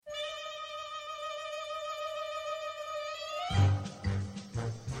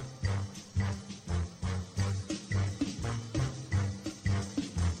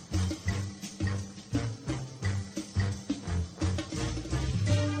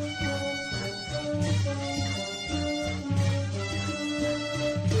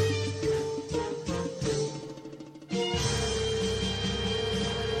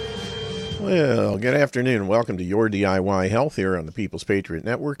Well, good afternoon and welcome to Your DIY Health here on the People's Patriot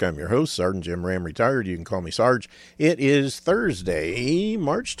Network. I'm your host, Sergeant Jim Ram, retired. You can call me Sarge. It is Thursday,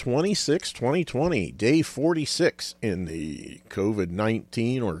 March 26, 2020, day 46 in the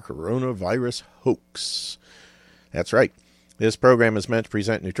COVID-19 or coronavirus hoax. That's right. This program is meant to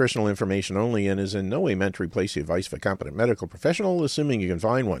present nutritional information only and is in no way meant to replace the advice of a competent medical professional, assuming you can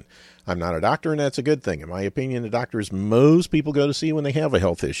find one. I'm not a doctor, and that's a good thing. In my opinion, the doctors most people go to see when they have a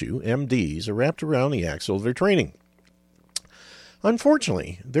health issue, MDs, are wrapped around the axle of their training.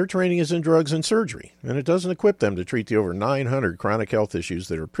 Unfortunately, their training is in drugs and surgery, and it doesn't equip them to treat the over 900 chronic health issues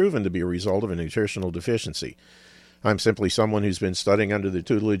that are proven to be a result of a nutritional deficiency. I'm simply someone who's been studying under the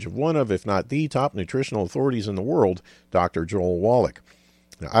tutelage of one of, if not the top nutritional authorities in the world, Dr. Joel Wallach.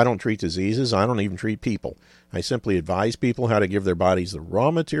 Now, I don't treat diseases. I don't even treat people. I simply advise people how to give their bodies the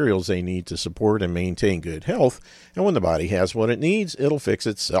raw materials they need to support and maintain good health, and when the body has what it needs, it'll fix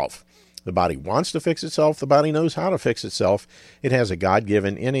itself. The body wants to fix itself. The body knows how to fix itself. It has a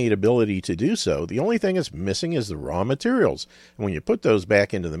God-given innate ability to do so. The only thing it's missing is the raw materials. And when you put those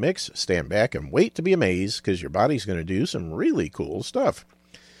back into the mix, stand back and wait to be amazed because your body's going to do some really cool stuff.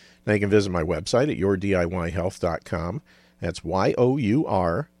 Now you can visit my website at yourdiyhealth.com. That's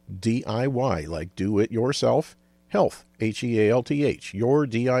YOURDIY, like do it yourself, health, HEALTH,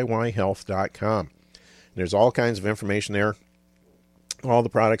 yourdiyhealth.com. There's all kinds of information there. All the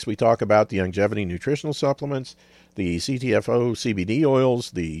products we talk about, the longevity nutritional supplements, the CTFO CBD oils,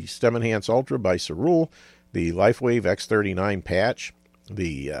 the Stem Enhance Ultra by Cerule, the LifeWave X39 patch,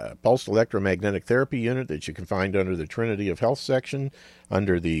 the pulsed electromagnetic therapy unit that you can find under the Trinity of Health section,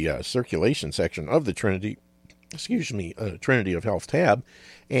 under the circulation section of the Trinity of Health tab,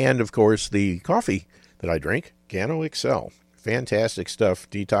 and of course the coffee that I drink, Gano Excel. Fantastic stuff,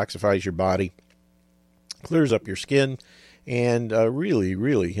 detoxifies your body, clears up your skin, and really,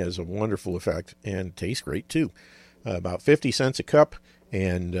 really has a wonderful effect and tastes great too. About 50 cents a cup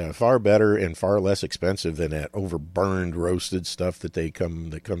and far better and far less expensive than that overburned roasted stuff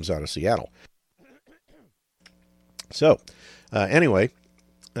that comes out of Seattle. So anyway,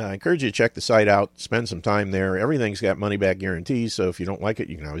 I encourage you to check the site out, spend some time there. Everything's got money back guarantees, so if you don't like it,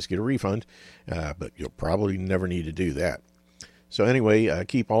 you can always get a refund, but you'll probably never need to do that. So anyway,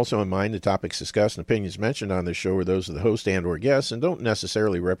 keep also in mind the topics discussed and opinions mentioned on this show are those of the host and or guests and don't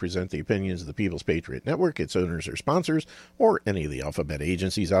necessarily represent the opinions of the People's Patriot Network, its owners or sponsors, or any of the alphabet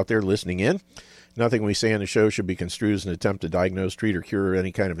agencies out there listening in. Nothing we say on the show should be construed as an attempt to diagnose, treat, or cure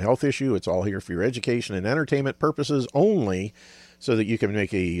any kind of health issue. It's all here for your education and entertainment purposes only so that you can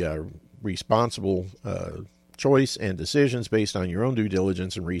make a responsible choice and decisions based on your own due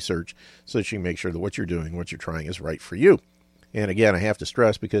diligence and research so that you can make sure that what you're doing, what you're trying is right for you. And again, I have to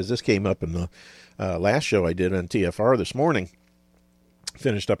stress, because this came up in the last show I did on TFR this morning,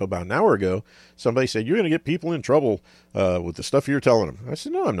 finished up about an hour ago, somebody said, you're going to get people in trouble with the stuff you're telling them. I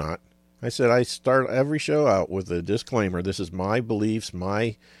said, no, I'm not. I said, I start every show out with a disclaimer. This is my beliefs,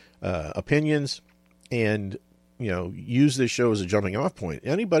 my opinions, and, use this show as a jumping off point.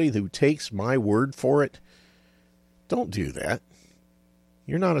 Anybody who takes my word for it, don't do that.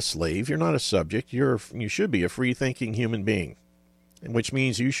 You're not a slave. You're not a subject. You should be a free-thinking human being, which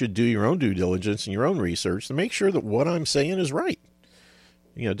means you should do your own due diligence and your own research to make sure that what I'm saying is right.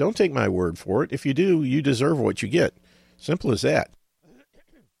 Don't take my word for it. If you do, you deserve what you get. Simple as that.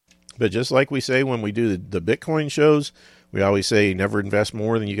 But just like we say when we do the Bitcoin shows, we always say never invest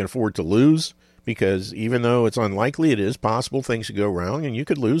more than you can afford to lose, because even though it's unlikely, it is possible things could go wrong and you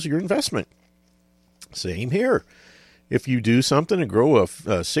could lose your investment. Same here. If you do something and grow a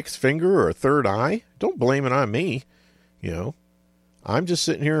sixth finger or a third eye, don't blame it on me. I'm just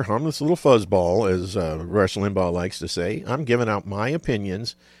sitting here, harmless little fuzzball, as Rush Limbaugh likes to say. I'm giving out my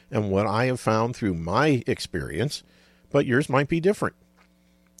opinions and what I have found through my experience, but yours might be different.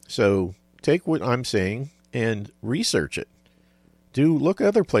 So take what I'm saying and research it. Look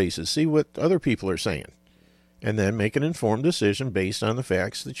other places, see what other people are saying, and then make an informed decision based on the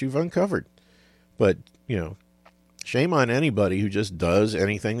facts that you've uncovered. But, shame on anybody who just does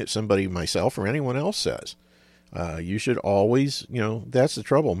anything that somebody, myself, or anyone else says. You should always, that's the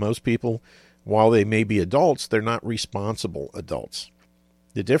trouble. Most people, while they may be adults, they're not responsible adults.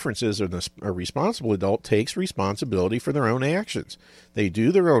 The difference is a responsible adult takes responsibility for their own actions. They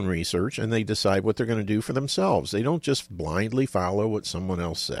do their own research and they decide what they're going to do for themselves. They don't just blindly follow what someone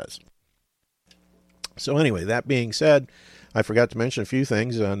else says. So anyway, that being said, I forgot to mention a few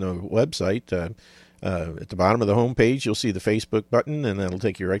things on the website. At the bottom of the home page, you'll see the Facebook button, and that'll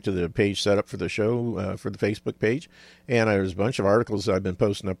take you right to the page set up for the show, for the Facebook page. And there's a bunch of articles I've been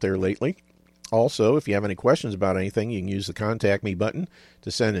posting up there lately. Also, if you have any questions about anything, you can use the Contact Me button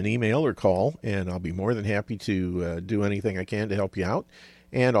to send an email or call, and I'll be more than happy to do anything I can to help you out.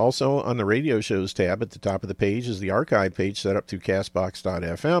 And also on the radio shows tab at the top of the page is the archive page set up through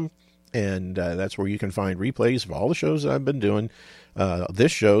castbox.fm, and that's where you can find replays of all the shows that I've been doing.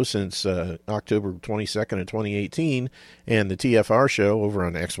 This show since October 22nd of 2018, and the TFR show over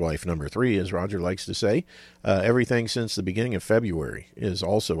on Ex-Wife number 3, as Roger likes to say. Everything since the beginning of February is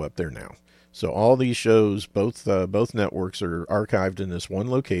also up there now. So all these shows, both networks, are archived in this one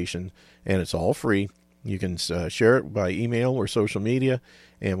location, and it's all free. You can share it by email or social media,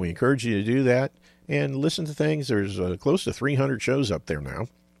 and we encourage you to do that and listen to things. There's close to 300 shows up there now.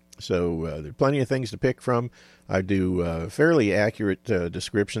 So there are plenty of things to pick from. I do fairly accurate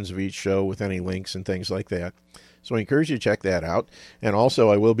descriptions of each show with any links and things like that. So I encourage you to check that out. And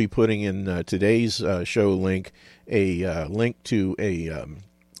also I will be putting in today's show link a link to a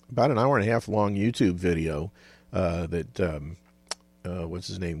about an hour and a half long YouTube video that, what's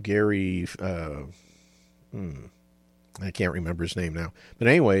his name? Gary, I can't remember his name now. But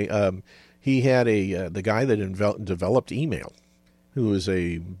anyway, he had the guy that developed email, who is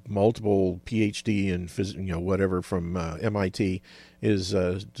a multiple PhD in whatever from MIT, is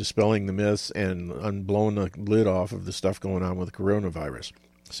dispelling the myths and blowing the lid off of the stuff going on with coronavirus.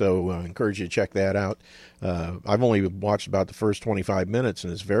 So I encourage you to check that out. I've only watched about the first 25 minutes,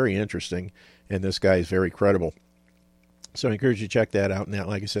 and it's very interesting, and this guy is very credible. So I encourage you to check that out, and that,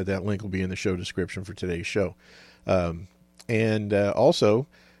 like I said, that link will be in the show description for today's show. Also,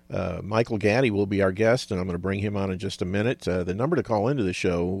 Michael Gaddy will be our guest, and I'm going to bring him on in just a minute. The number to call into the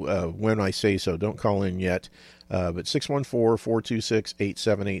show, when I say so, don't call in yet, but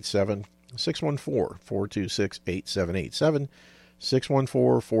 614-426-8787, 614-426-8787,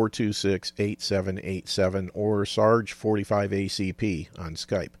 614-426-8787, or Sarge45ACP on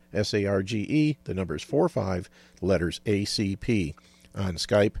Skype. SARGE, the number is 45, letters ACP on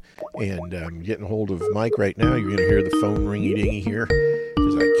Skype. And I'm getting hold of Mike right now. You're going to hear the phone ringy-dingy here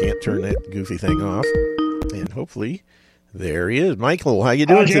because I can't turn that goofy thing off. And hopefully, there he is. Michael, how you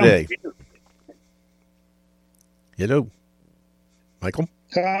doing today? Hello. Michael?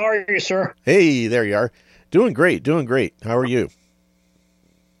 How are you, sir? Hey, there you are. Doing great, doing great. How are you?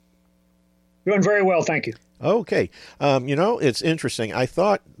 Doing very well, thank you. Okay. It's interesting. I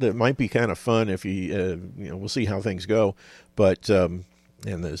thought that it might be kind of fun if we'll see how things go. But, I'm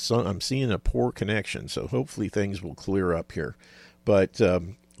seeing a poor connection, so hopefully things will clear up here. But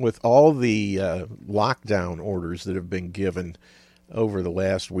with all the lockdown orders that have been given over the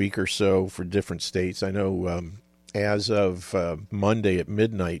last week or so for different states, I know as of Monday at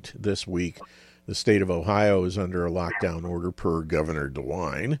midnight this week, the state of Ohio is under a lockdown order per Governor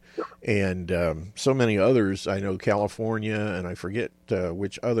DeWine, and so many others. I know California, and I forget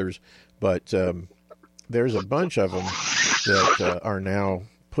which others, but there's a bunch of them that are now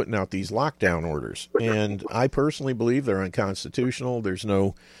putting out these lockdown orders. And I personally believe they're unconstitutional. There's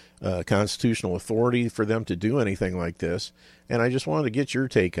no constitutional authority for them to do anything like this. And I just wanted to get your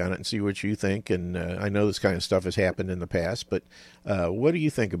take on it and see what you think. And I know this kind of stuff has happened in the past, but what do you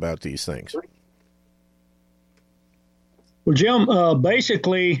think about these things? Well, Jim,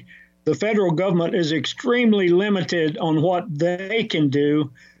 basically, the federal government is extremely limited on what they can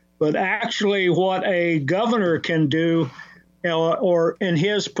do, but actually what a governor can do or in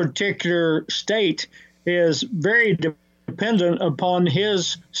his particular state is very dependent upon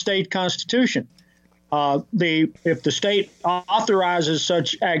his state constitution. If the state authorizes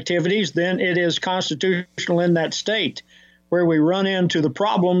such activities, then it is constitutional in that state. Where we run into the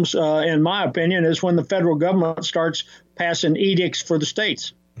problems, in my opinion, is when the federal government starts passing edicts for the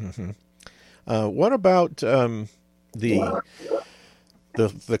states. Mm-hmm. What about the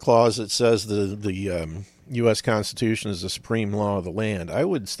clause that says the U.S. Constitution is the supreme law of the land? I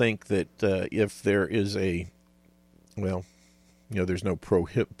would think that if there is there's no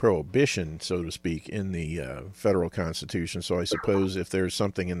prohibition, so to speak, in the federal Constitution. So I suppose if there's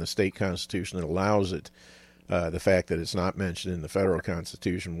something in the state Constitution that allows it, the fact that it's not mentioned in the federal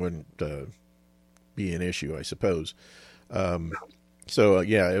Constitution wouldn't be an issue, I suppose.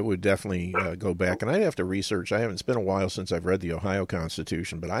 It would definitely go back. And I'd have to research. It's been a while since I've read the Ohio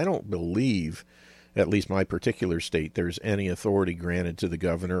Constitution, but I don't believe, at least my particular state, there's any authority granted to the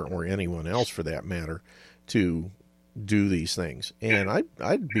governor or anyone else for that matter to do these things. And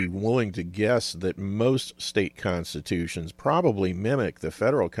I'd be willing to guess that most state constitutions probably mimic the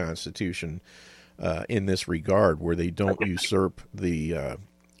federal Constitution in this regard, where they don't usurp the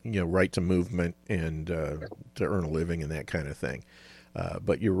right to movement and to earn a living and that kind of thing.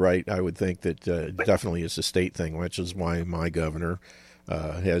 But you're right. I would think that definitely it's a state thing, which is why my governor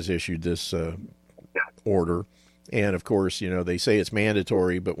has issued this order. And of course, they say it's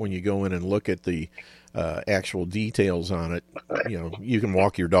mandatory, but when you go in and look at the actual details on it, you can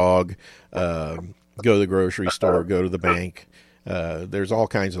walk your dog, go to the grocery store, go to the bank. There's all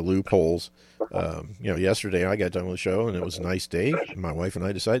kinds of loopholes. Yesterday I got done with the show and it was a nice day. My wife and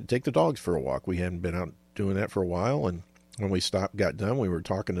I decided to take the dogs for a walk. We hadn't been out doing that for a while. And when we got done, we were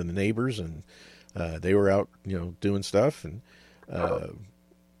talking to the neighbors and they were out, doing stuff. And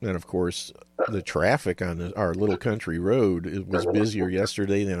of course, the traffic on our little country road, it was busier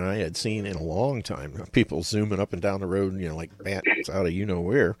yesterday than I had seen in a long time. People zooming up and down the road, like bats out of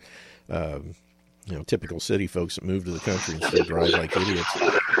you-know-where. Typical city folks that move to the country and still drive like idiots.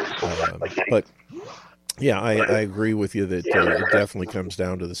 But yeah, I agree with you that it definitely comes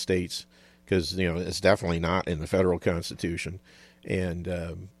down to the states because, it's definitely not in the federal Constitution. And,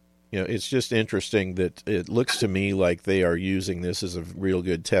 it's just interesting that it looks to me like they are using this as a real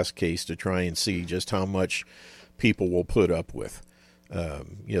good test case to try and see just how much people will put up with.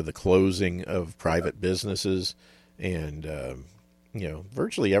 The closing of private businesses and,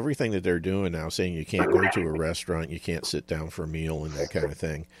 virtually everything that they're doing now, saying you can't go to a restaurant, you can't sit down for a meal and that kind of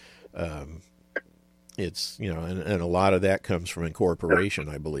thing. It's, and a lot of that comes from incorporation,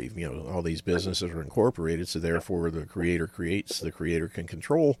 I believe. All these businesses are incorporated, so therefore the creator creates, the creator can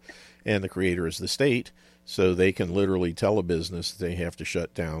control, and the creator is the state, so they can literally tell a business they have to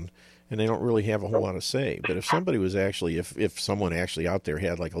shut down, and they don't really have a whole lot of say. But if somebody was actually, if someone actually out there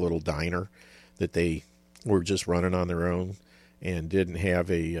had like a little diner that they were just running on their own and didn't have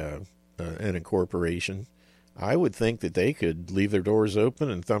an incorporation, I would think that they could leave their doors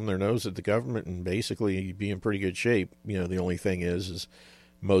open and thumb their nose at the government and basically be in pretty good shape. The only thing is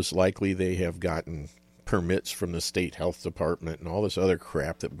most likely they have gotten permits from the state health department and all this other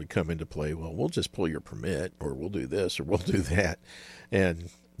crap that would come into play. Well, we'll just pull your permit, or we'll do this, or we'll do that. And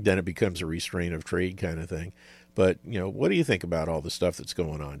then it becomes a restraint of trade kind of thing. But, what do you think about all the stuff that's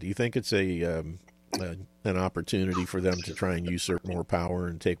going on? Do you think it's an opportunity for them to try and usurp more power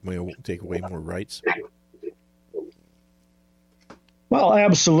and take away more rights? Well,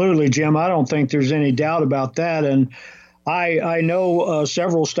 absolutely, Jim. I don't think there's any doubt about that. And I know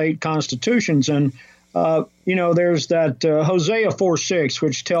several state constitutions, and there's that Hosea 4:6,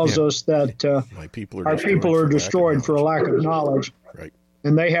 which tells us that our people are destroyed for a lack of knowledge, right?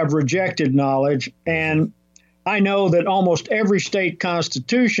 And they have rejected knowledge. And I know that almost every state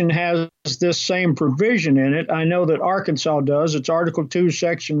constitution has this same provision in it. I know that Arkansas does. It's Article 2,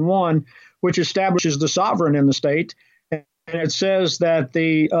 Section 1, which establishes the sovereign in the state. And it says that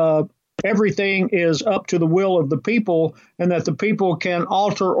everything is up to the will of the people, and that the people can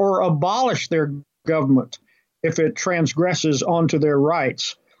alter or abolish their government if it transgresses onto their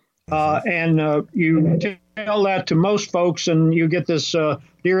rights. And you tell that to most folks, and you get this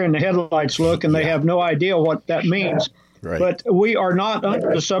deer in the headlights look, and they have no idea what that means. Right. But we are not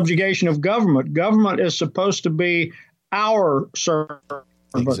under the subjugation of government. Government is supposed to be our servant.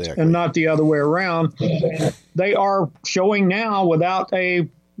 Exactly. And not the other way around. They are showing now without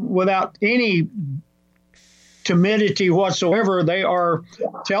any timidity whatsoever. They are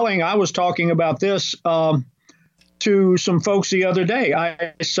telling. I was talking about this to some folks the other day.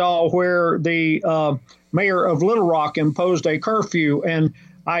 I saw where the mayor of Little Rock imposed a curfew, and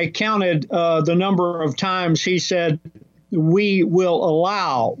I counted the number of times he said, "We will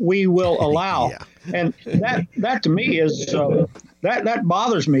allow." Yeah. And that to me is. That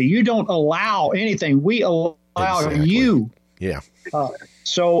bothers me. You don't allow anything. We allow you. Yeah.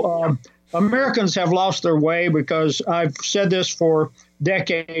 So Americans have lost their way because I've said this for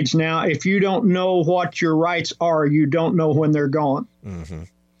decades now. If you don't know what your rights are, you don't know when they're gone. Mm-hmm.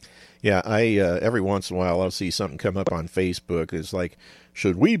 Yeah, I every once in a while I'll see something come up on Facebook. It's like,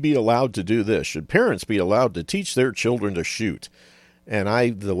 should we be allowed to do this? Should parents be allowed to teach their children to shoot? And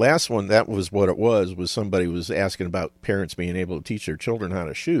the last one, that was what it was somebody was asking about parents being able to teach their children how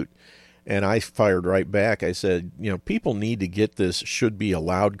to shoot. And I fired right back. I said, people need to get this should be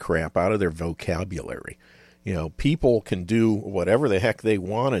allowed crap out of their vocabulary. People can do whatever the heck they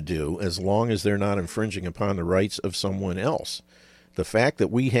want to do as long as they're not infringing upon the rights of someone else. The fact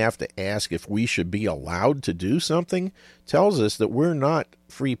that we have to ask if we should be allowed to do something tells us that we're not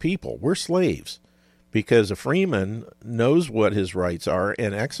free people. We're slaves. Because a freeman knows what his rights are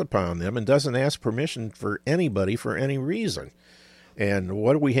and acts upon them and doesn't ask permission for anybody for any reason. And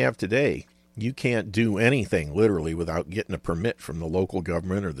what do we have today? You can't do anything, literally, without getting a permit from the local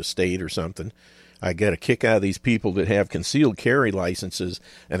government or the state or something. I get a kick out of these people that have concealed carry licenses,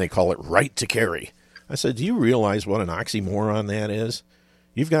 and they call it right to carry. I said, do you realize what an oxymoron that is?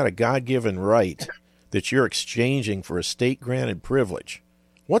 You've got a God-given right that you're exchanging for a state-granted privilege.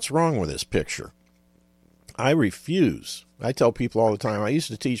 What's wrong with this picture? I refuse. I tell people all the time, I used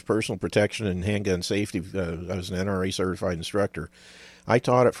to teach personal protection and handgun safety. I was an NRA certified instructor. I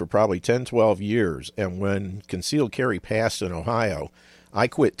taught it for probably 10, 12 years, and when concealed carry passed in Ohio, I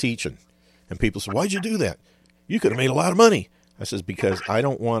quit teaching. And people said, why'd you do that? You could have made a lot of money. I says, because I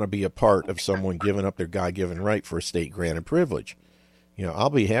don't want to be a part of someone giving up their God-given right for a state-granted privilege. You know, I'll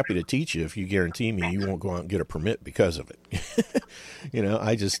be happy to teach you if you guarantee me you won't go out and get a permit because of it. You know,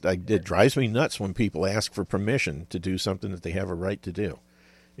 it drives me nuts when people ask for permission to do something that they have a right to do.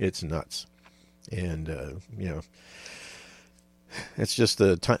 It's nuts. And, you know, it's just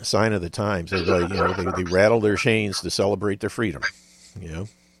the sign of the times. Everybody, you know, they rattle their chains to celebrate their freedom, you know.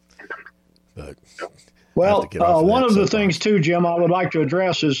 But well, one of the things, too, Jim, I would like to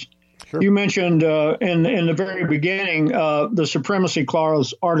address is, sure. You mentioned in the very beginning the Supremacy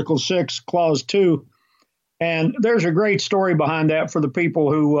Clause, Article 6, Clause 2, and there's a great story behind that for the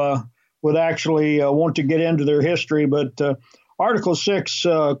people who would actually want to get into their history. But Article 6,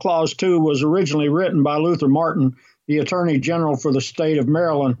 Clause 2 was originally written by Luther Martin, the Attorney General for the state of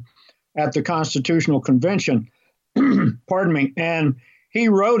Maryland, at the Constitutional Convention. Pardon me. And he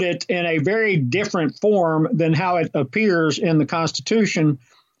wrote it in a very different form than how it appears in the Constitution.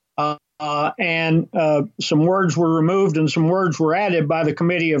 And some words were removed and some words were added by the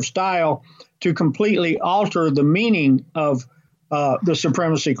Committee of Style to completely alter the meaning of the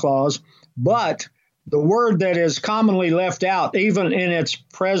Supremacy Clause. But the word that is commonly left out, even in its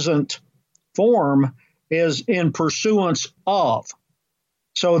present form, is in pursuance of.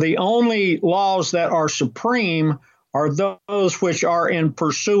 So the only laws that are supreme are those which are in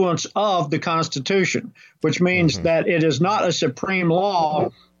pursuance of the Constitution, which means that it is not a supreme law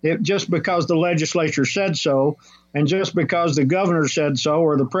just because the legislature said so, and just because the governor said so,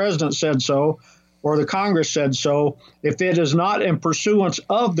 or the president said so, or the Congress said so. If it is not in pursuance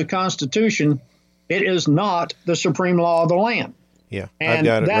of the Constitution, it is not the supreme law of the land. Yeah, and I've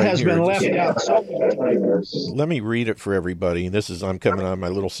got it that right has here. been left out so many times. Let me read it for everybody. I'm coming out of my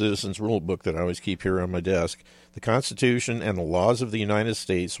little citizens rule book that I always keep here on my desk. The Constitution and the laws of the United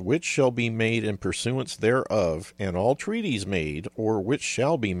States, which shall be made in pursuance thereof, and all treaties made, or which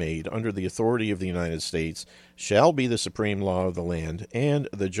shall be made under the authority of the United States, shall be the supreme law of the land, and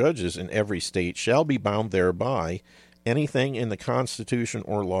the judges in every state shall be bound thereby, anything in the Constitution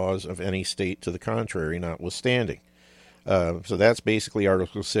or laws of any state to the contrary notwithstanding. So that's basically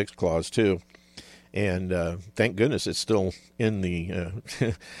Article 6, Clause 2. And thank goodness it's still in the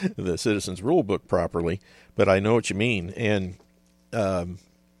the Citizens Rule Book properly. But I know what you mean. And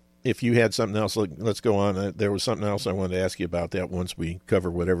if you had something else, let's go on. There was something else I wanted to ask you about that once we cover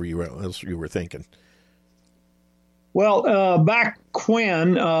whatever else you were thinking. Well, back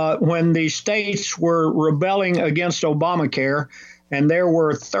when the states were rebelling against Obamacare, and there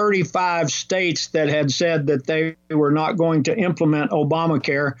were 35 states that had said that they were not going to implement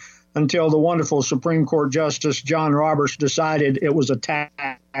Obamacare until the wonderful Supreme Court Justice John Roberts decided it was a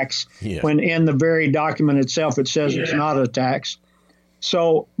tax, when in the very document itself it says it's not a tax.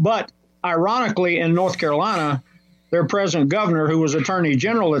 So, but ironically, in North Carolina, their present governor, who was Attorney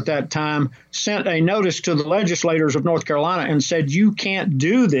General at that time, sent a notice to the legislators of North Carolina and said, you can't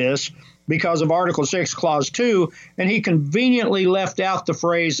do this because of Article 6, Clause 2, and he conveniently left out the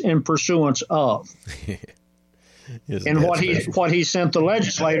phrase in pursuance of. And what he sent the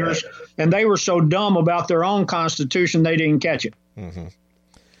legislators, and they were so dumb about their own Constitution, they didn't catch it. Mm-hmm.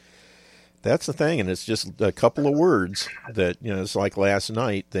 That's the thing, and it's just a couple of words that, you know, it's like last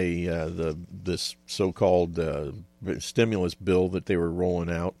night, this so-called stimulus bill that they were rolling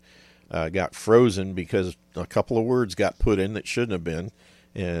out got frozen because a couple of words got put in that shouldn't have been,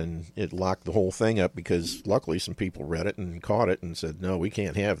 and it locked the whole thing up because luckily some people read it and caught it and said, no, we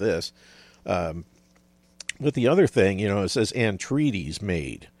can't have this. But the other thing, you know, it says, and treaties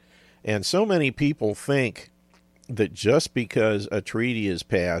made. And so many people think that just because a treaty is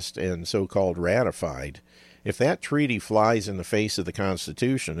passed and so-called ratified, if that treaty flies in the face of the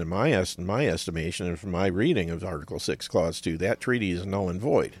Constitution, in my estimation and from my reading of Article 6, Clause 2, that treaty is null and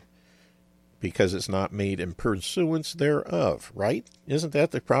void because it's not made in pursuance thereof, right? Isn't that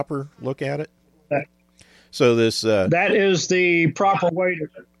the proper look at it? So this... that is the proper way to...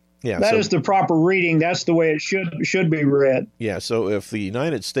 Yeah, that is the proper reading. That's the way it should be read. Yeah, so if the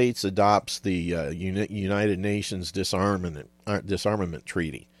United States adopts the United Nations disarmament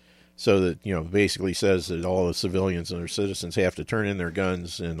treaty, so that, you know, basically says that all the civilians and their citizens have to turn in their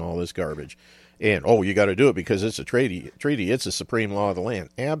guns and all this garbage, and you got to do it because it's a treaty, it's a supreme law of the land.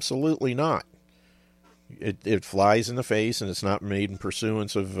 Absolutely not. It flies in the face, and it's not made in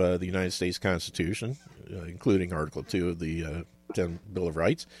pursuance of the United States Constitution, including Article 2 of the Bill of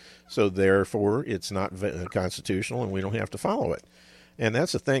Rights. So therefore, it's not constitutional, and we don't have to follow it. And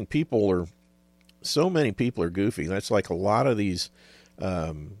that's the thing. So many people are goofy. That's like a lot of these,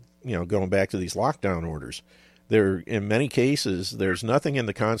 going back to these lockdown orders. In many cases, there's nothing in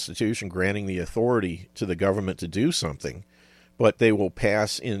the Constitution granting the authority to the government to do something, but they will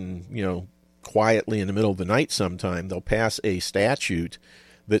pass quietly in the middle of the night sometime, they'll pass a statute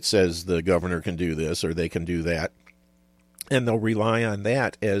that says the governor can do this or they can do that, and they'll rely on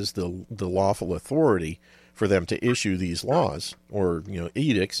that as the lawful authority for them to issue these laws or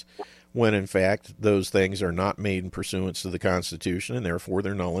edicts, when in fact those things are not made in pursuance to the Constitution, and therefore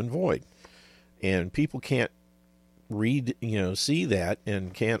they're null and void. And people can't see that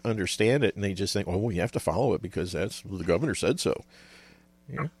and can't understand it, and they just think, oh, well, you have to follow it because that's the governor said so.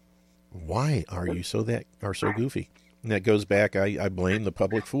 Yeah. Why are you so goofy? And that goes back, I blame the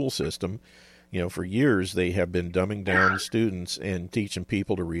public school system. For years they have been dumbing down students and teaching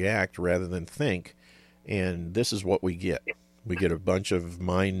people to react rather than think. And this is what we get. We get a bunch of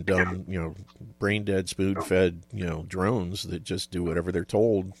mind dumb, brain dead, spoon fed, drones that just do whatever they're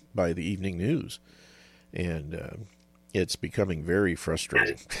told by the evening news. And it's becoming very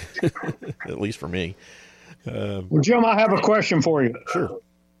frustrating, at least for me. Well, Jim, I have a question for you. Sure.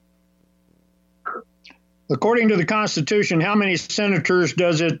 According to the Constitution, how many senators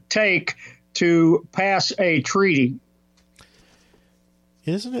does it take to pass a treaty?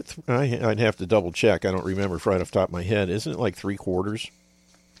 Isn't it? I'd have to double check. I don't remember right off the top of my head. Isn't it like 3/4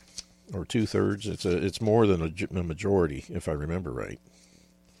 or 2/3? It's more than a majority, if I remember right.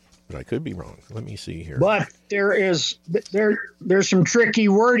 But I could be wrong. Let me see here. But there's some tricky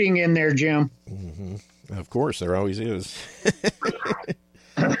wording in there, Jim. Mm-hmm. Of course, there always is.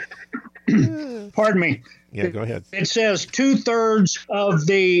 Pardon me. Yeah, go ahead. It says 2/3 of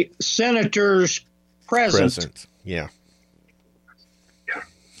the senators present. Yeah.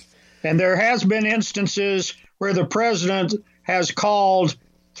 And there has been instances where the president has called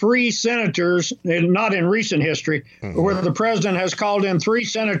 3 senators, not in recent history, but where the president has called in 3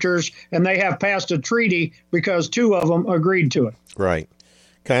 senators and they have passed a treaty because 2 of them agreed to it. Right.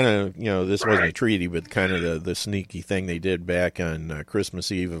 Kind of, this wasn't a treaty, but kind of the sneaky thing they did back on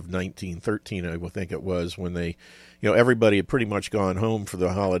Christmas Eve of 1913, I think it was, when they, everybody had pretty much gone home for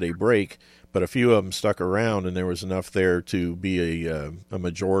the holiday break, but a few of them stuck around, and there was enough there to be a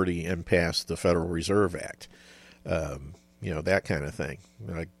majority and pass the Federal Reserve Act. That kind of thing.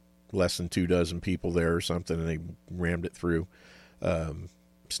 Like less than 24 people there or something, and they rammed it through.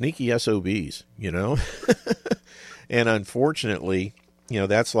 Sneaky SOBs, And unfortunately,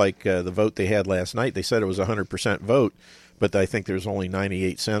 that's like the vote they had last night. They said it was a 100% vote, but I think there's only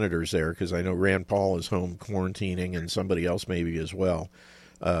 98 senators there because I know Rand Paul is home quarantining and somebody else maybe as well.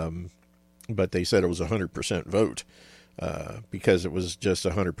 But they said it was a 100% vote because it was just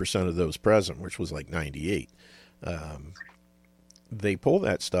 100% of those present, which was like 98. They pull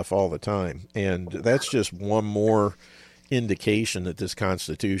that stuff all the time, and that's just one more indication that this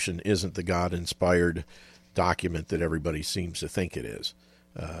Constitution isn't the God-inspired document that everybody seems to think it is.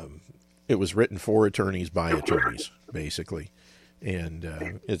 It was written for attorneys by attorneys, basically,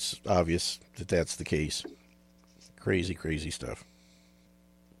 and it's obvious that that's the case. Crazy, crazy stuff.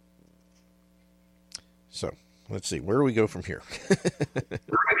 So let's see, where do we go from here?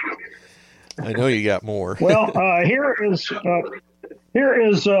 I know you got more. Well, here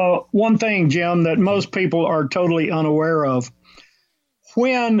is one thing, Jim, that most people are totally unaware of.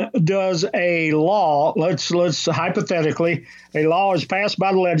 When does a law, let's hypothetically, a law is passed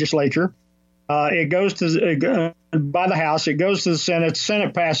by the legislature, it goes to by the House, it goes to the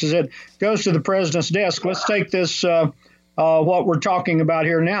Senate passes it, goes to the president's desk. Let's take this, what we're talking about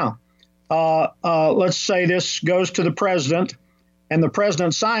here now. Let's say this goes to the president, and the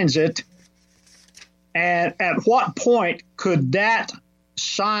president signs it. And at what point could that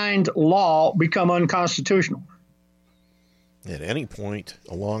signed law become unconstitutional? At any point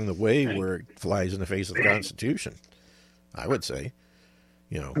along the way where it flies in the face of the Constitution, I would say.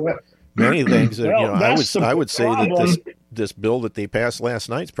 Many things that I would say that this bill that they passed last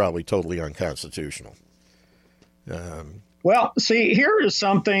night is probably totally unconstitutional. Well, see, here is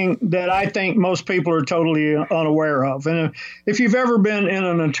something that I think most people are totally unaware of. And if you've ever been in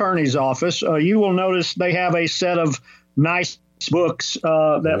an attorney's office, you will notice they have a set of nice books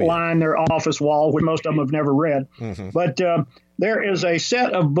that line their office wall, which most of them have never read. Mm-hmm. But there is a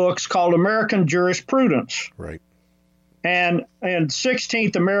set of books called American Jurisprudence. Right. And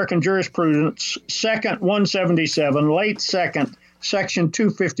 16th American Jurisprudence, second 177, late second, section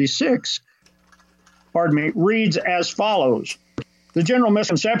 256, reads as follows. The general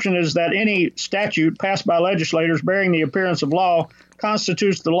misconception is that any statute passed by legislators bearing the appearance of law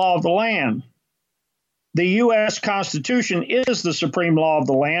constitutes the law of the land. The U.S. Constitution is the supreme law of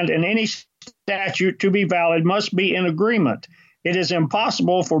the land, and any statute to be valid must be in agreement. It is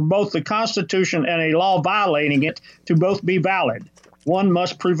impossible for both the Constitution and a law violating it to both be valid. One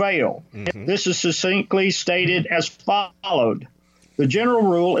must prevail. Mm-hmm. This is succinctly stated as followed. The general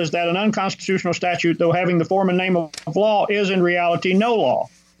rule is that an unconstitutional statute, though having the form and name of law, is in reality no law,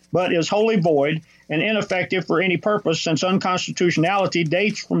 but is wholly void and ineffective for any purpose, since unconstitutionality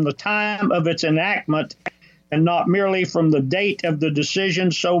dates from the time of its enactment and not merely from the date of the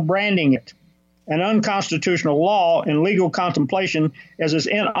decision so branding it. An unconstitutional law in legal contemplation is as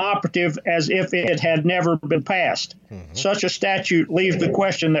inoperative as if it had never been passed. Mm-hmm. Such a statute leaves the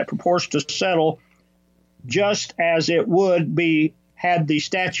question that purports to settle just as it would be had the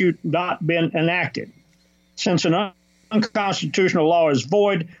statute not been enacted. Since an unconstitutional law is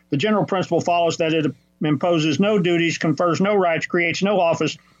void, the general principle follows that it imposes no duties, confers no rights, creates no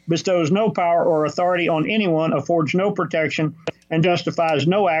office, bestows no power or authority on anyone, affords no protection, and justifies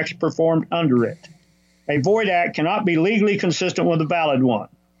no acts performed under it. A void act cannot be legally consistent with a valid one.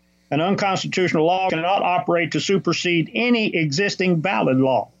 An unconstitutional law cannot operate to supersede any existing valid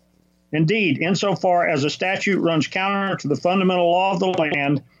law. Indeed, insofar as a statute runs counter to the fundamental law of the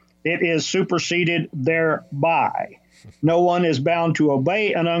land, it is superseded thereby. No one is bound to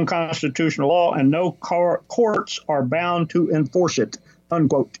obey an unconstitutional law, and no courts are bound to enforce it,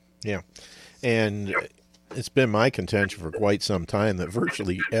 unquote. Yeah, and it's been my contention for quite some time that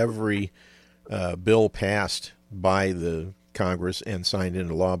virtually every bill passed by the Congress and signed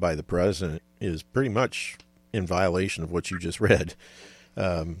into law by the president is pretty much in violation of what you just read.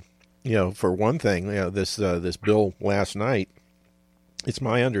 For one thing, this bill last night, it's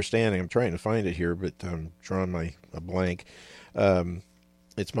my understanding, I'm trying to find it here, but I'm drawing a blank.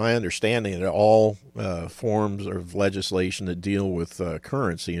 It's my understanding that all forms of legislation that deal with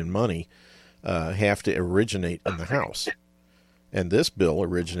currency and money have to originate in the House. And this bill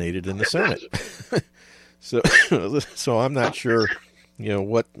originated in the Senate. So I'm not sure,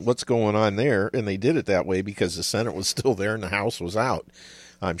 what's going on there. And they did it that way because the Senate was still there and the House was out,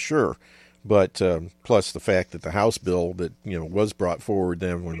 I'm sure. But plus the fact that the House bill that was brought forward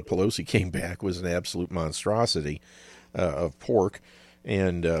then when Pelosi came back was an absolute monstrosity of pork,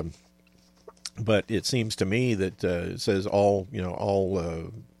 and but it seems to me that it says all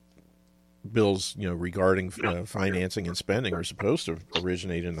bills regarding financing and spending are supposed to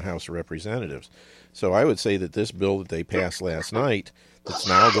originate in the House of Representatives. So I would say that this bill that they passed last night, that's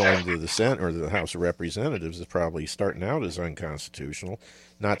now going to the Senate or the House of Representatives, is probably starting out as unconstitutional.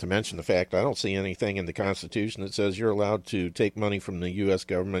 Not to mention the fact I don't see anything in the Constitution that says you're allowed to take money from the U.S.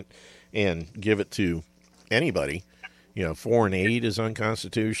 government and give it to anybody. Foreign aid is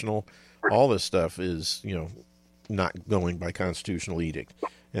unconstitutional. All this stuff is, not going by constitutional edict.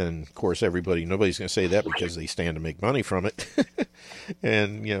 And, of course, nobody's going to say that because they stand to make money from it.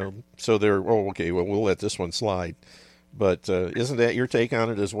 And, so they're, okay, well, we'll let this one slide. But isn't that your take on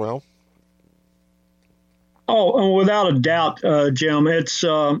it as well? Oh, without a doubt, Jim. It's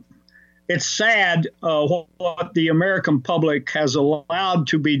sad what the American public has allowed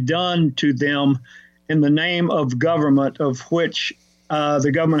to be done to them in the name of government, of which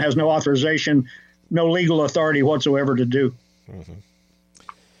the government has no authorization, no legal authority whatsoever to do. Mm-hmm.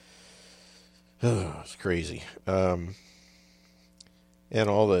 Oh, it's crazy. And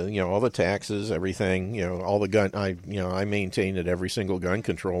all the taxes, everything, all the gun. I maintain that every single gun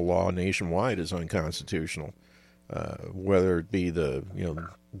control law nationwide is unconstitutional, whether it be the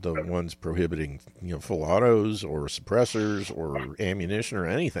ones prohibiting full autos or suppressors or ammunition or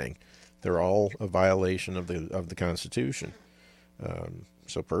anything. They're all a violation of the Constitution.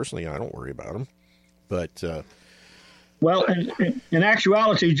 So personally, I don't worry about them, but. Well, in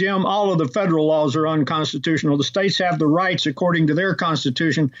actuality, Jim, all of the federal laws are unconstitutional. The states have the rights, according to their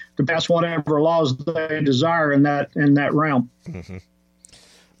constitution, to pass whatever laws they desire in that realm.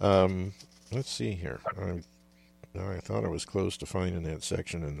 Mm-hmm. Let's see here. I thought I was close to finding that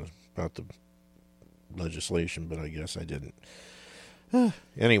section about the legislation, but I guess I didn't.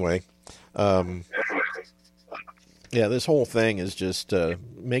 Anyway, this whole thing is just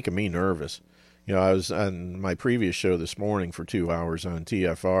making me nervous. I was on my previous show this morning for 2 hours on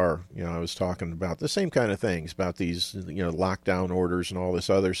TFR. I was talking about the same kind of things, about these, lockdown orders and all this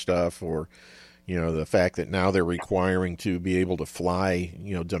other stuff, or, the fact that now they're requiring to be able to fly,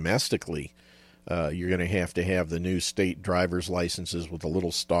 domestically. You're going to have the new state driver's licenses with a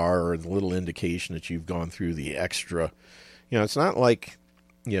little star or the little indication that you've gone through the extra. It's not like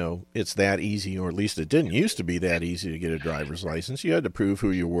it's that easy, or at least it didn't used to be that easy to get a driver's license. You had to prove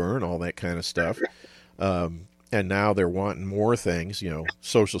who you were and all that kind of stuff. And now they're wanting more things,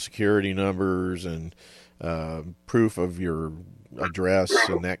 Social Security numbers and proof of your address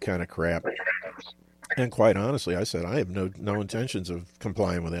and that kind of crap. And quite honestly, I said I have no intentions of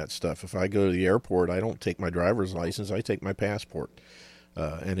complying with that stuff. If I go to the airport, I don't take my driver's license. I take my passport,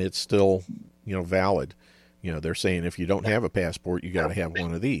 and it's still, valid. They're saying if you don't have a passport, you got to have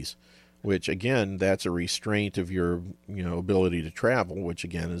one of these, which again, that's a restraint of your, ability to travel, which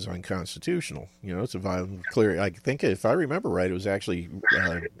again is unconstitutional. It's a violent, clear. I think if I remember right, it was actually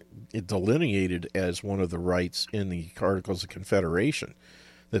it delineated as one of the rights in the Articles of Confederation,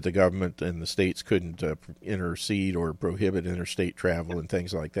 that the government and the states couldn't intercede or prohibit interstate travel and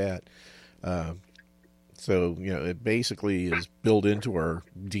things like that. So, it basically is built into our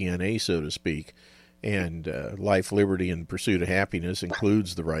DNA, so to speak. And life, liberty, and pursuit of happiness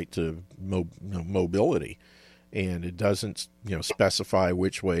includes the right to mobility. And it doesn't, specify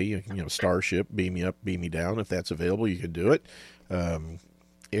which way, Starship, beam me up, beam me down. If that's available, you can do it.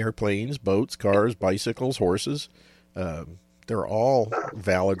 Airplanes, boats, cars, bicycles, horses, they're all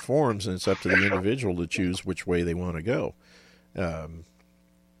valid forms, and it's up to the individual to choose which way they want to go.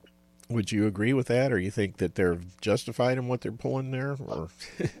 Would you agree with that, or you think that they're justified in what they're pulling there, or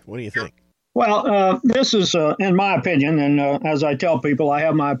what do you think? Well, this is, in my opinion, and as I tell people, I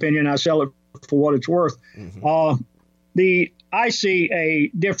have my opinion. I sell it for what it's worth. Mm-hmm. I see a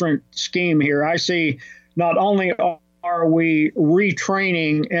different scheme here. I see not only are we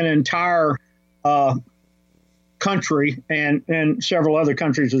retraining an entire country and several other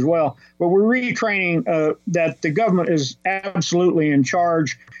countries as well, but we're retraining that the government is absolutely in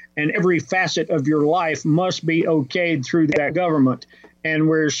charge, and every facet of your life must be okayed through that government. And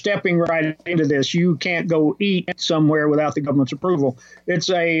we're stepping right into this. You can't go eat somewhere without the government's approval.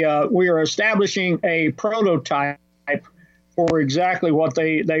 We are establishing a prototype for exactly what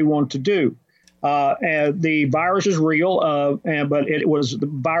they want to do. The virus is real, but the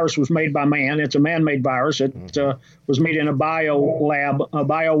virus was made by man. It's a man-made virus. It was made in a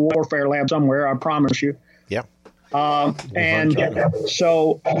biowarfare lab somewhere, I promise you. Yeah. And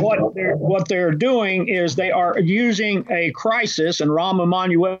so what they're doing is they are using a crisis, and Rahm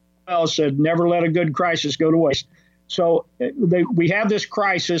Emanuel said, never let a good crisis go to waste. So we have this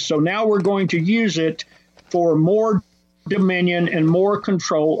crisis, so now we're going to use it for more dominion and more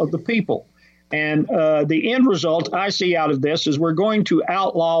control of the people. And the end result I see out of this is we're going to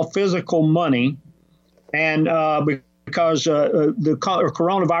outlaw physical money, and because the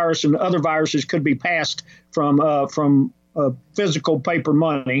coronavirus and other viruses could be passed from physical paper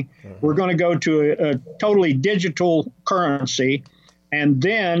money. Mm-hmm. We're going to go to a totally digital currency. And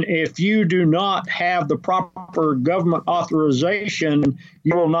then if you do not have the proper government authorization,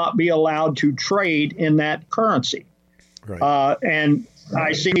 you will not be allowed to trade in that currency. Right. And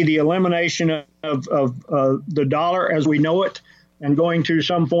I see the elimination of the dollar as we know it and going to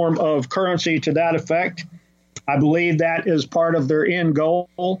some form of currency to that effect. I believe that is part of their end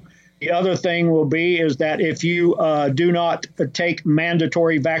goal. The other thing will be is that if you do not take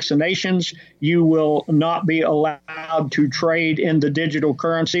mandatory vaccinations, you will not be allowed to trade in the digital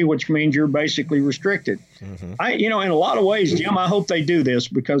currency, which means you're basically restricted. Mm-hmm. In a lot of ways, Jim, I hope they do this,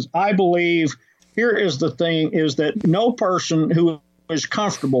 because I believe here is the thing, is that no person who is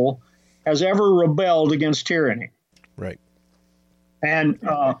comfortable has ever rebelled against tyranny. Right. And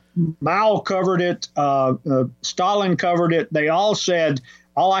Mao covered it. Stalin covered it. They all said,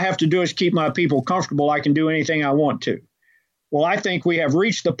 all I have to do is keep my people comfortable. I can do anything I want to. Well, I think we have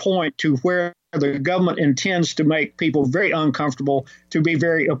reached the point to where the government intends to make people very uncomfortable, to be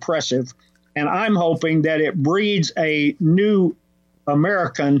very oppressive. And I'm hoping that it breeds a new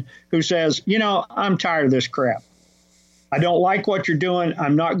American who says, I'm tired of this crap. I don't like what you're doing.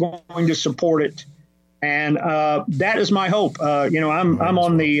 I'm not going to support it. And that is my hope. I'm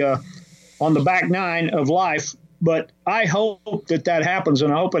on the back nine of life, but I hope that happens,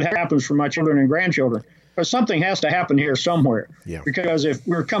 and I hope it happens for my children and grandchildren. Because something has to happen here somewhere. Yeah. Because if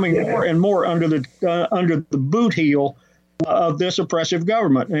we're coming more and more under the boot heel of this oppressive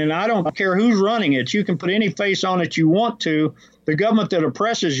government, and I don't care who's running it, you can put any face on it you want to. The government that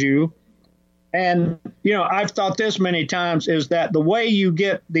oppresses you. And, I've thought this many times, is that the way you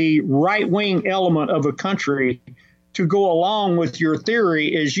get the right-wing element of a country to go along with your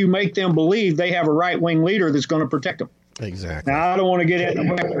theory is you make them believe they have a right-wing leader that's going to protect them. Exactly. Now, I don't want to get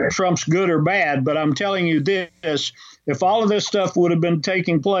into whether Trump's good or bad, but I'm telling you this, if all of this stuff would have been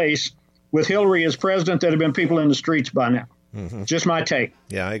taking place with Hillary as president, there'd have been people in the streets by now. Mm-hmm. Just my take.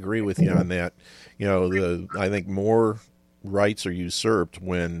 Yeah, I agree with you on that. I think more rights are usurped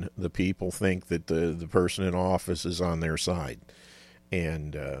when the people think that the person in office is on their side.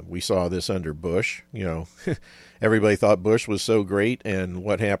 And we saw this under Bush. You know, everybody thought Bush was so great, and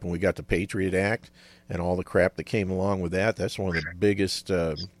what happened? We got the Patriot Act and all the crap that came along with that. That's one of the biggest,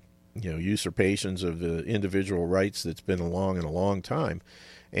 usurpations of the individual rights that's been along in a long time.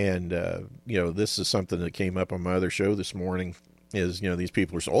 And, this is something that came up on my other show this morning is, these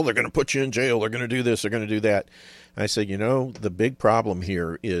people are saying, oh, they're going to put you in jail. They're going to do this. They're going to do that. And I said, the big problem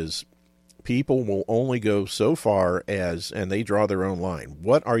here is people will only go so far and they draw their own line.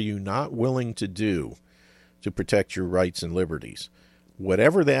 What are you not willing to do to protect your rights and liberties?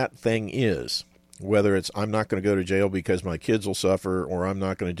 Whatever that thing is, whether it's I'm not going to go to jail because my kids will suffer, or I'm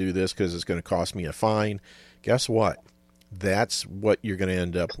not going to do this because it's going to cost me a fine, guess what? That's what you're going to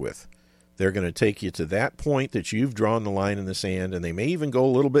end up with. They're going to take you to that point that you've drawn the line in the sand, and they may even go a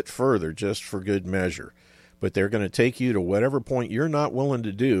little bit further just for good measure. But they're going to take you to whatever point you're not willing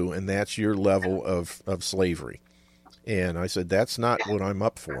to do, and that's your level of slavery. And I said, that's not what I'm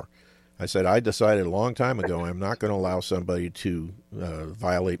up for. I said, I decided a long time ago I'm not going to allow somebody to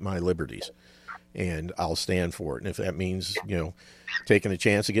violate my liberties, and I'll stand for it. And if that means, taking a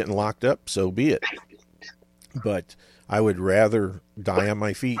chance of getting locked up, so be it. But I would rather die on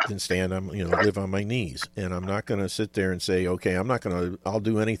my feet than stand on, live on my knees. And I'm not going to sit there and say, okay, I'll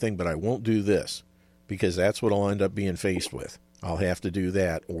do anything, but I won't do this, because that's what I'll end up being faced with. I'll have to do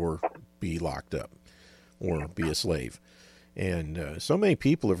that or be locked up or be a slave. And so many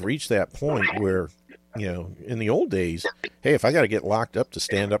people have reached that point where, in the old days, hey, if I got to get locked up to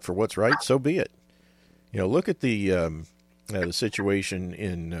stand up for what's right, so be it. Look at the situation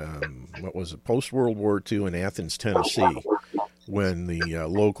in, post-World War II in Athens, Tennessee, when the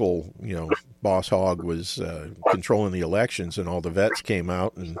local, boss hog was controlling the elections, and all the vets came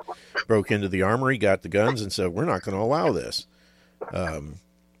out and broke into the armory, got the guns, and said, we're not going to allow this. I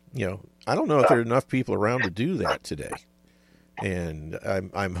don't know if there are enough people around to do that today. And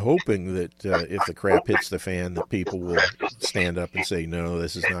I'm hoping that if the crap hits the fan, that people will stand up and say, no,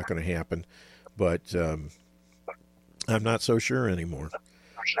 this is not going to happen. But I'm not so sure anymore.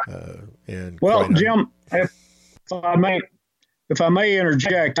 Jim, if I may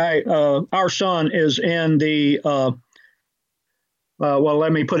interject, our son is in the,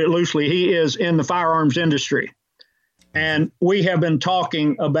 let me put it loosely, he is in the firearms industry. And we have been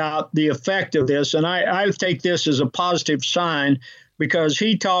talking about the effect of this, and I take this as a positive sign, because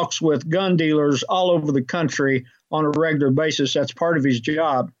he talks with gun dealers all over the country on a regular basis. That's part of his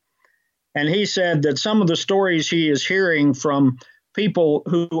job. And he said that some of the stories he is hearing from people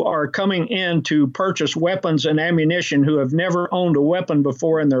who are coming in to purchase weapons and ammunition who have never owned a weapon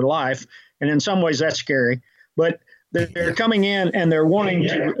before in their life, and in some ways that's scary, but they're coming in and they're wanting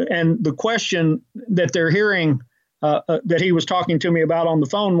to, and the question that they're hearing that he was talking to me about on the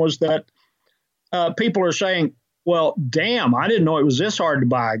phone was that people are saying, well, damn, I didn't know it was this hard to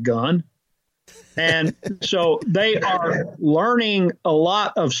buy a gun. And so they are learning a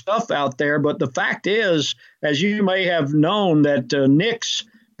lot of stuff out there. But the fact is, as you may have known, that the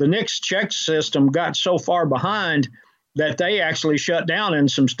NICS check system got so far behind that they actually shut down in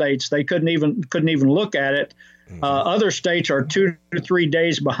some states. They couldn't even look at it. Other states are 2 to 3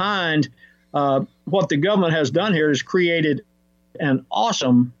 days behind. What the government has done here is created an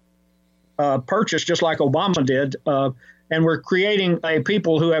awesome purchase, just like Obama did. And we're creating a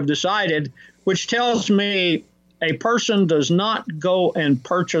people who have decided, which tells me a person does not go and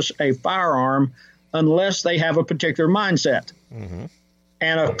purchase a firearm unless they have a particular mindset. Mm-hmm.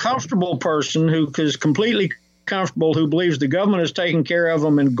 And a comfortable person who is completely comfortable, who believes the government is taking care of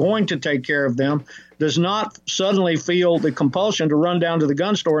them and going to take care of them, does not suddenly feel the compulsion to run down to the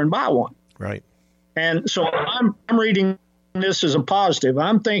gun store and buy one. Right. And so I'm reading this as a positive.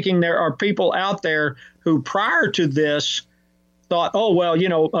 I'm thinking there are people out there who prior to this thought, oh, well,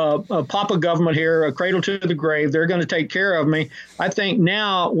 Papa government here, a cradle to the grave, they're going to take care of me. I think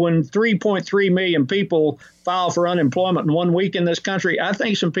now when 3.3 million people file for unemployment in 1 week in this country, I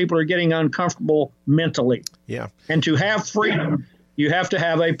think some people are getting uncomfortable mentally. Yeah. And to have freedom, you have to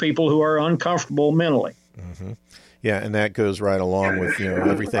have a people who are uncomfortable mentally. Mm-hmm. Yeah, and that goes right along with,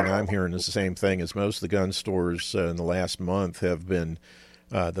 everything I'm hearing is the same thing. As most of the gun stores in the last month have been,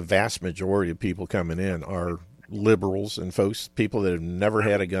 the vast majority of people coming in are liberals and people that have never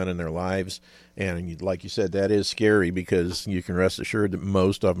had a gun in their lives. And like you said, that is scary, because you can rest assured that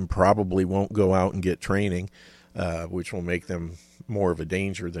most of them probably won't go out and get training, which will make them more of a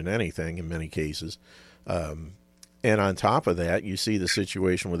danger than anything in many cases. And on top of that, you see the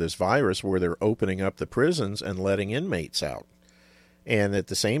situation with this virus where they're opening up the prisons and letting inmates out. And at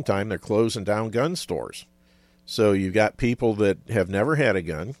the same time, they're closing down gun stores. So you've got people that have never had a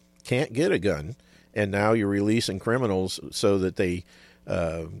gun, can't get a gun, and now you're releasing criminals so that they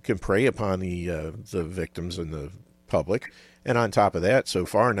can prey upon the victims and the public. And on top of that, so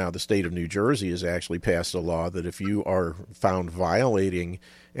far now the state of New Jersey has actually passed a law that if you are found violating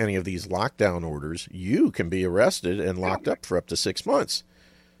any of these lockdown orders, you can be arrested and locked up for up to 6 months.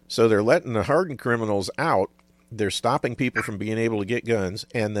 So they're letting the hardened criminals out. They're stopping people from being able to get guns,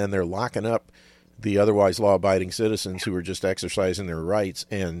 and then they're locking up the otherwise law-abiding citizens who are just exercising their rights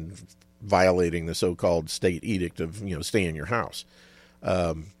and violating the so-called state edict of, stay in your house.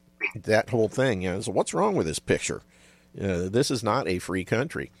 That whole thing, so what's wrong with this picture? This is not a free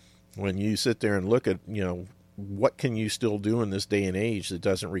country. When you sit there and look at, what can you still do in this day and age that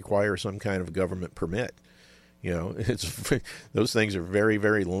doesn't require some kind of government permit? It's those things are very,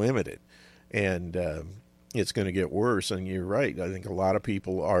 very limited, and it's going to get worse. And you're right. I think a lot of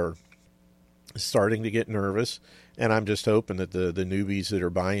people are starting to get nervous, and I'm just hoping that the newbies that are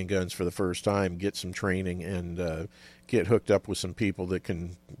buying guns for the first time get some training and get hooked up with some people that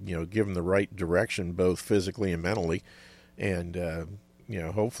can, give them the right direction, both physically and mentally. And,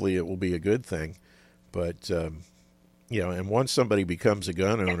 hopefully it will be a good thing. But, and once somebody becomes a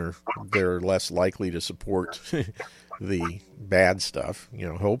gun owner, they're less likely to support the bad stuff,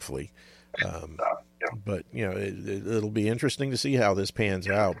 hopefully. But, it'll be interesting to see how this pans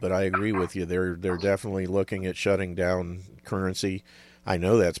out. But I agree with you. They're definitely looking at shutting down currency. I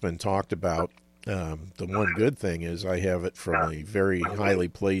know that's been talked about. The one good thing is I have it from a very highly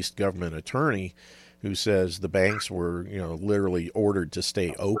placed government attorney who says the banks were, literally ordered to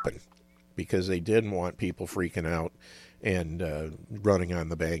stay open because they didn't want people freaking out and running on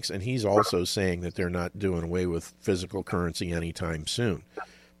the banks. And he's also saying that they're not doing away with physical currency anytime soon.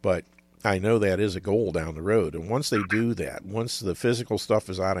 But I know that is a goal down the road. And once they do that, once the physical stuff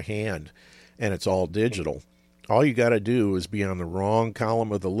is out of hand and it's all digital, all you got to do is be on the wrong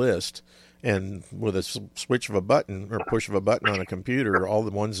column of the list, and with a switch of a button or push of a button on a computer, all the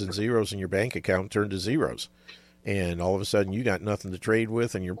ones and zeros in your bank account turn to zeros. And all of a sudden you got nothing to trade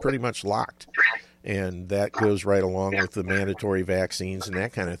with and you're pretty much locked. And that goes right along with the mandatory vaccines and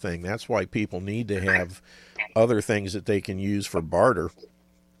that kind of thing. That's why people need to have other things that they can use for barter,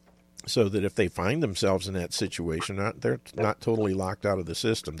 so that if they find themselves in that situation, they're not totally locked out of the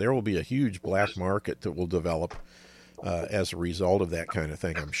system. There will be a huge black market that will develop as a result of that kind of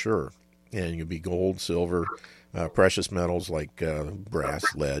thing, I'm sure. And you'll be gold, silver, precious metals like brass,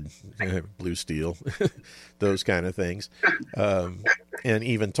 lead, blue steel, those kind of things, and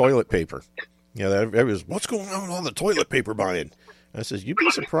even toilet paper. Everybody's, what's going on with all the toilet paper buying? I says, you'd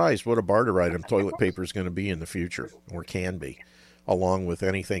be surprised what a barter item toilet paper is going to be in the future, or can be, along with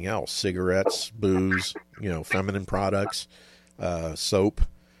anything else: cigarettes, booze, feminine products, soap.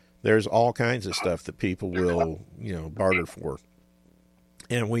 There's all kinds of stuff that people will, barter for.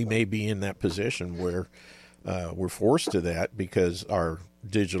 And we may be in that position where we're forced to that because our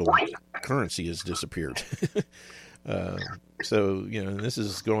digital currency has disappeared. So, this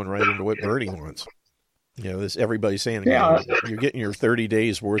is going right into what Bernie wants. Everybody's saying, you're getting your 30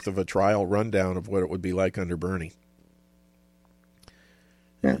 days worth of a trial rundown of what it would be like under Bernie.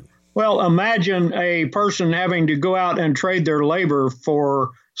 Yeah. Well, imagine a person having to go out and trade their labor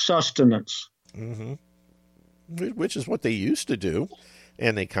for sustenance. Mm-hmm. Which is what they used to do,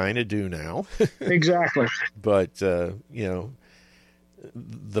 and they kind of do now. Exactly. But,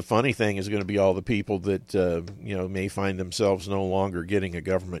 the funny thing is going to be all the people that, may find themselves no longer getting a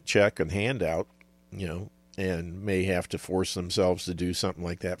government check and handout, and may have to force themselves to do something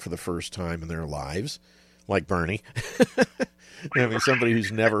like that for the first time in their lives, like Bernie. Somebody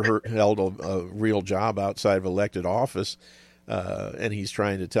who's never held a real job outside of elected office, and he's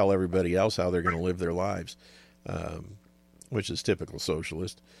trying to tell everybody else how they're going to live their lives, which is typical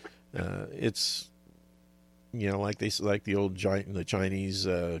socialist. It's, like the Chinese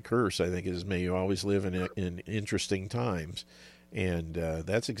curse, I think, is, may you always live in interesting times. And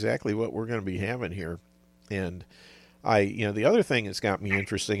that's exactly what we're going to be having here. And the other thing that's got me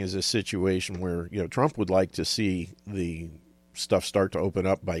interesting is this situation where, Trump would like to see the stuff start to open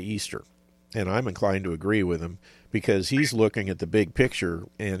up by Easter. And I'm inclined to agree with him because he's looking at the big picture,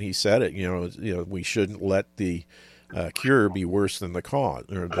 and he said it, we shouldn't let the cure be worse than the cause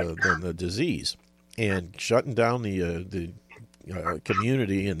or than the disease. And shutting down the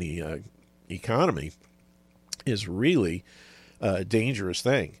community and the economy is really a dangerous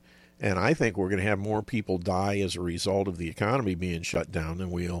thing. And I think we're going to have more people die as a result of the economy being shut down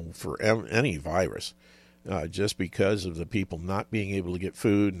than we'll for any virus. just because of the people not being able to get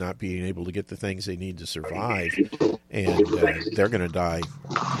food, not being able to get the things they need to survive, and they're going to die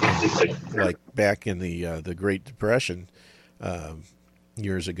like back in the Great Depression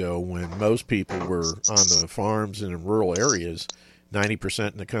years ago, when most people were on the farms and in rural areas.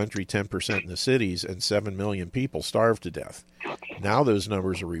 90% in the country, 10% in the cities, and 7 million people starved to death. Now those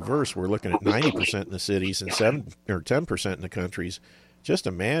numbers are reversed. We're looking at 90% in the cities and 10% in the countries. Just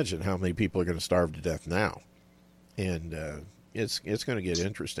imagine how many people are going to starve to death now. And it's going to get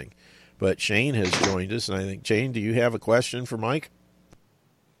interesting. But Shane has joined us, and I think, Shane, do you have a question for Mike?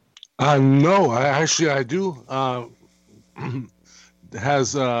 No, I do.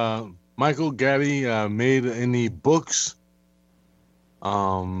 Has Michael Gaddy made any books?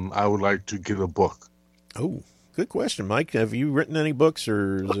 I would like to get a book. Oh, good question, Mike. Have you written any books,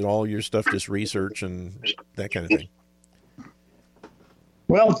 or is it all your stuff just research and that kind of thing?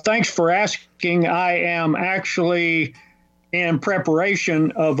 Well, thanks for asking. I am actually in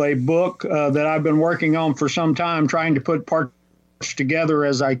preparation of a book that I've been working on for some time, trying to put parts together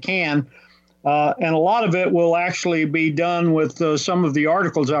as I can. And a lot of it will actually be done with some of the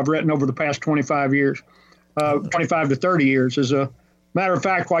articles I've written over the past 25 years, 25 to 30 years. As a matter of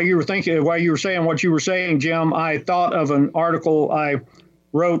fact, while you were saying what you were saying, Jim, I thought of an article I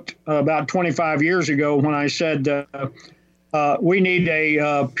wrote about 25 years ago when I said we need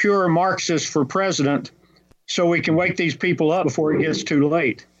a pure Marxist for president so we can wake these people up before it gets too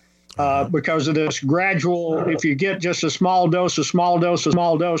late. Because of this gradual, if you get just a small dose,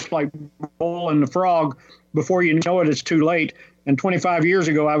 like Bull and the Frog, before you know it, it's too late. And 25 years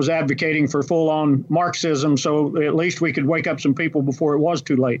ago, I was advocating for full-on Marxism, so at least we could wake up some people before it was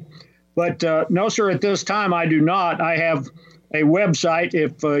too late. But no, sir, at this time, I do not. I have a website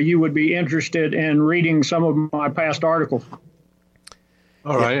if you would be interested in reading some of my past articles.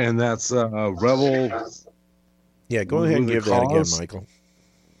 All right, and that's Rebel. Yeah, go ahead and give that again, Michael.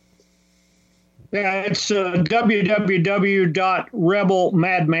 Yeah, it's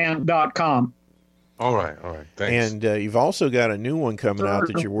www.rebelmadman.com. All right, thanks. And you've also got a new one coming out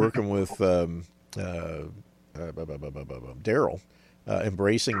that you're working with Daryl,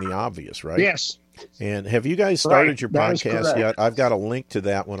 Embracing the Obvious, right? Yes. And have you guys started your podcast yet? I've got a link to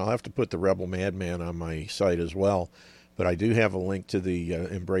that one. I'll have to put the Rebel Madman on my site as well. But I do have a link to the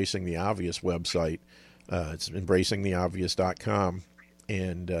Embracing the Obvious website. It's embracingtheobvious.com.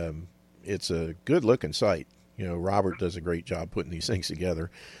 And it's a good-looking site. You know, Robert does a great job putting these things together.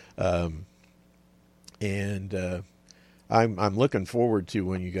 And I'm looking forward to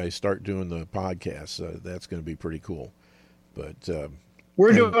when you guys start doing the podcast. That's going to be pretty cool. But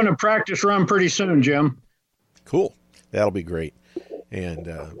we're doing a practice run pretty soon, Jim. Cool. That'll be great. And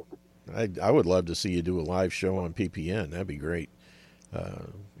I would love to see you do a live show on PPN. That'd be great.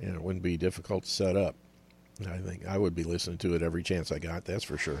 And it wouldn't be difficult to set up. I think I would be listening to it every chance I got. That's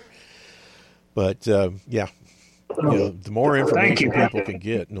for sure. But yeah. You know, the more information people can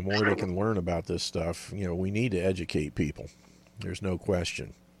get and the more they can learn about this stuff, you know, we need to educate people. There's no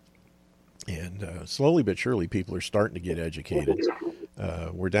question. And slowly but surely, people are starting to get educated.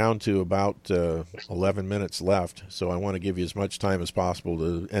 We're down to about 11 minutes left, so I want to give you as much time as possible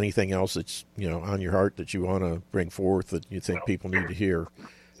to anything else that's, you know, on your heart that you want to bring forth that you think people need to hear.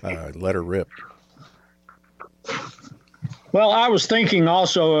 Let her rip. Well, I was thinking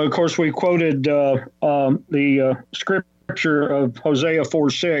also, of course, we quoted the scripture of Hosea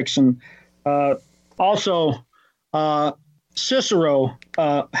 4:6, and also Cicero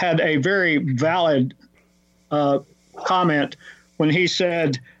had a very valid comment when he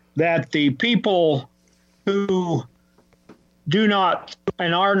said that the people who do not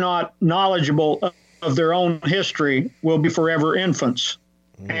and are not knowledgeable of their own history will be forever infants.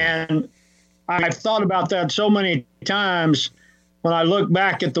 And I've thought about that so many times when I look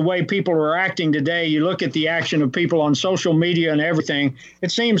back at the way people are acting today. You look at the action of people on social media and everything.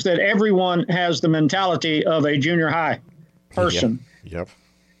 It seems that everyone has the mentality of a junior high person. Yep.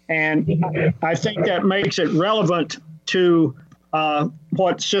 And I think that makes it relevant to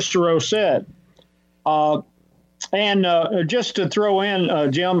what Cicero said. And just to throw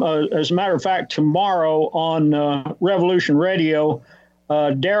in, Jim, as a matter of fact, tomorrow on Revolution Radio,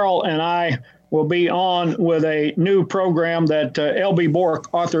 Daryl and I will be on with a new program that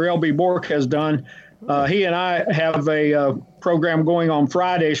author L.B. Bork has done. He and I have a program going on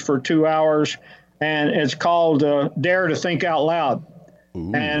Fridays for 2 hours, and it's called Dare to Think Out Loud.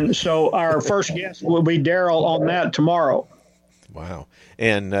 Ooh. And so our first guest will be Daryl on that tomorrow. Wow.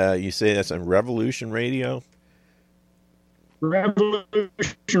 And you say that's on Revolution Radio? Revolution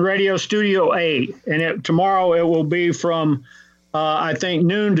Radio Studio A. And tomorrow it will be from I think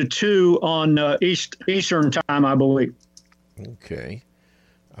noon to 2 on Eastern time, I believe. Okay.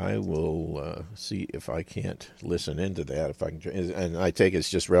 I will see if I can't listen into that. If I can, and I take it's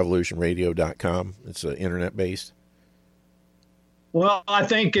just revolutionradio.com. It's internet based. Well, I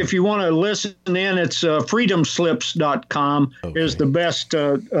think if you want to listen in, it's freedomslips.com is the best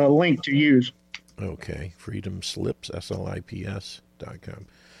link to use. Okay. Freedomslips, SLIPS.com.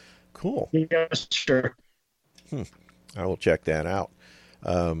 Cool. Yes, sure. I will check that out.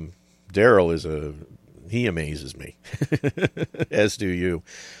 Daryl he amazes me, as do you.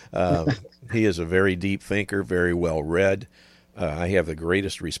 He is a very deep thinker, very well read. I have the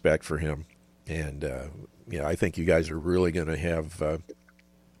greatest respect for him. And, I think you guys are really going to have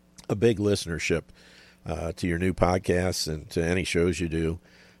a big listenership to your new podcasts and to any shows you do.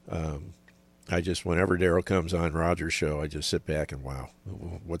 Whenever Daryl comes on Roger's show, I just sit back and, wow,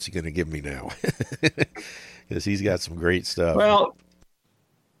 what's he going to give me now? Because he's got some great stuff. Well,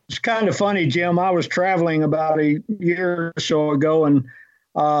 it's kind of funny, Jim. I was traveling about a year or so ago, and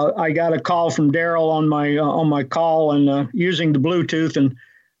I got a call from Daryl on my call and using the Bluetooth, and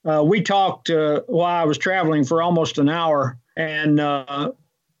we talked while I was traveling for almost an hour. And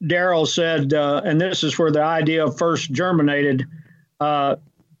Daryl said, and this is where the idea first germinated.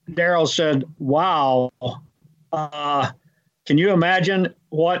 Daryl said, "Wow, can you imagine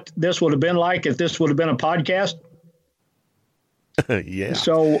what this would have been like if this would have been a podcast?" Yeah.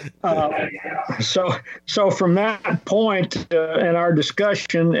 So from that point in our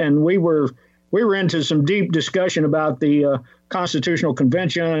discussion, and we were into some deep discussion about the Constitutional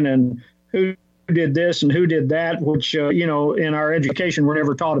Convention and who did this and who did that, which in our education we're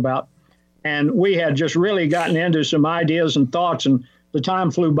never taught about. And we had just really gotten into some ideas and thoughts, and the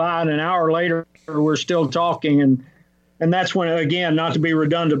time flew by, and an hour later we're still talking, and that's when, again, not to be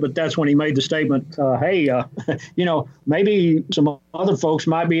redundant, but that's when he made the statement, hey, maybe some other folks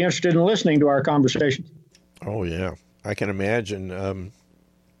might be interested in listening to our conversations. Oh, yeah. I can imagine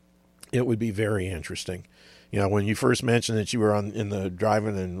it would be very interesting. When you first mentioned that you were in the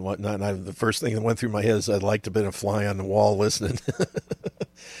driving and whatnot, and the first thing that went through my head is I'd like to have been a fly on the wall listening.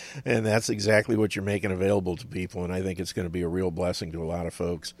 And that's exactly what you're making available to people, and I think it's going to be a real blessing to a lot of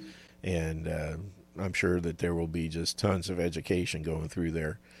folks. And I'm sure that there will be just tons of education going through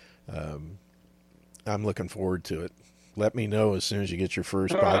there. I'm looking forward to it. Let me know as soon as you get your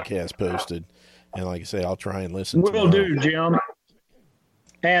first podcast posted. And like I say, I'll try and listen. Will do, Jim.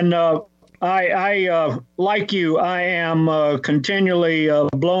 And I like you, I am continually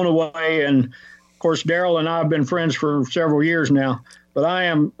blown away. And, of course, Daryl and I have been friends for several years now. But I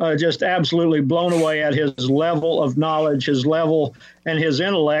am just absolutely blown away at his level of knowledge, his level and his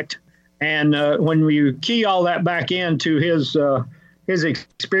intellect. And when you key all that back into his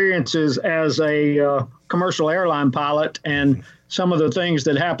experiences as a commercial airline pilot and some of the things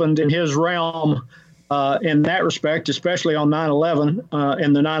that happened in his realm in that respect, especially on 9/11,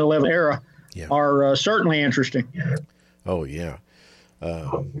 in the 9/11 era, are certainly interesting. Oh, yeah.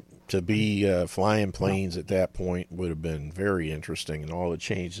 To be flying planes at that point would have been very interesting, and all the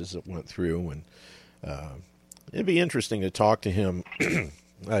changes that went through. And it'd be interesting to talk to him.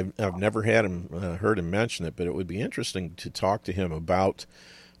 I've never had him heard him mention it, but it would be interesting to talk to him about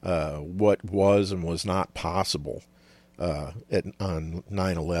what was and was not possible on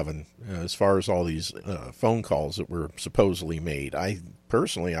 9/11, as far as all these phone calls that were supposedly made. I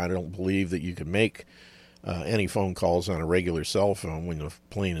don't believe that you could make any phone calls on a regular cell phone when the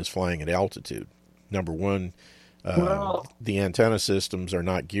plane is flying at altitude. Number one, the antenna systems are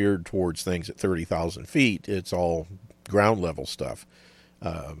not geared towards things at 30,000 feet. It's all ground level stuff.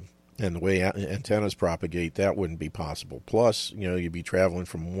 And the way antennas propagate, that wouldn't be possible. Plus, you'd be traveling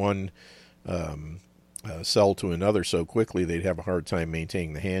from one cell to another so quickly they'd have a hard time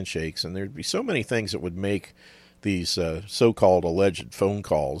maintaining the handshakes. And there'd be so many things that would make these so-called alleged phone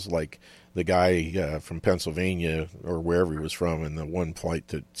calls, like the guy from Pennsylvania or wherever he was from in the one flight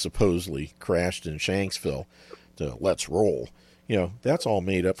that supposedly crashed in Shanksville, to let's roll. That's all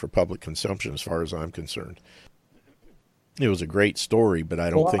made up for public consumption as far as I'm concerned. It was a great story, but I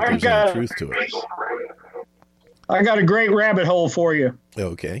don't think there's any truth to it. I got a great rabbit hole for you.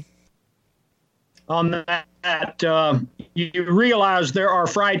 Okay. On that, you realize there are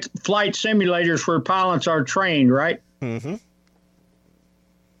flight simulators where pilots are trained, right? Mm-hmm.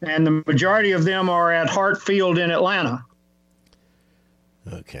 And the majority of them are at Hart Field in Atlanta.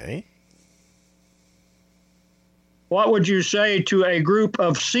 Okay. What would you say to a group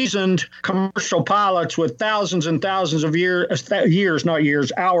of seasoned commercial pilots with thousands and thousands of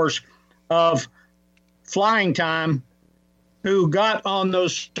hours of flying time who got on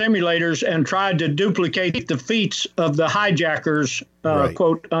those simulators and tried to duplicate the feats of the hijackers, Right.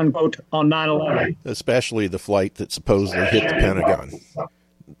 quote unquote, on 9/11. Especially the flight that supposedly hit the Pentagon.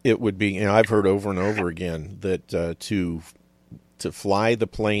 It would be, and I've heard over and over again that to fly the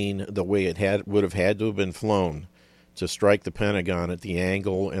plane the way it would have had to have been flown to strike the Pentagon at the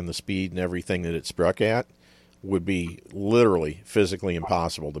angle and the speed and everything that it struck at would be literally physically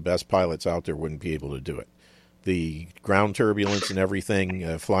impossible. The best pilots out there wouldn't be able to do it. The ground turbulence and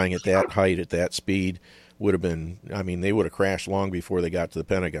everything, flying at that height, at that speed, would have been, I mean, they would have crashed long before they got to the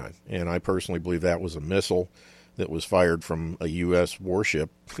Pentagon. And I personally believe that was a missile that was fired from a U.S. warship.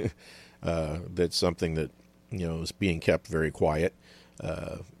 That's something that, is being kept very quiet.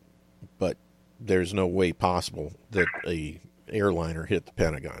 But there's no way possible that a airliner hit the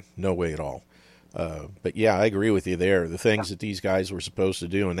Pentagon. No way at all. But yeah, I agree with you there. The things that these guys were supposed to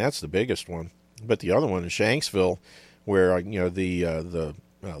do, and that's the biggest one. But the other one is Shanksville, where the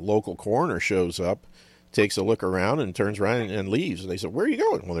local coroner shows up, takes a look around, and turns around and leaves. And they said, "Where are you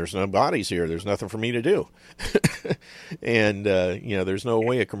going?" "Well, there's no bodies here. There's nothing for me to do." And there's no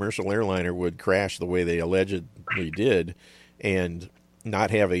way a commercial airliner would crash the way they allegedly did, and not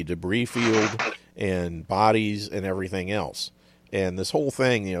have a debris field and bodies and everything else. And this whole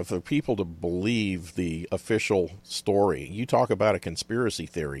thing, for people to believe the official story, you talk about a conspiracy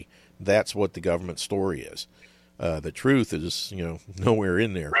theory. That's what the government story is. The truth is, nowhere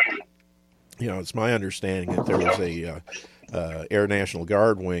in there. It's my understanding that there was a Air National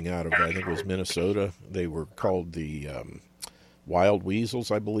Guard wing out of, I think it was Minnesota. They were called the Wild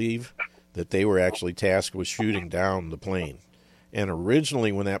Weasels, I believe, that they were actually tasked with shooting down the plane. And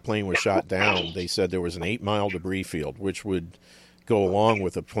originally, when that plane was shot down, they said there was an 8-mile debris field, which would go along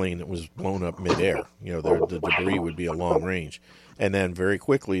with a plane that was blown up midair. The debris would be a long range. And then very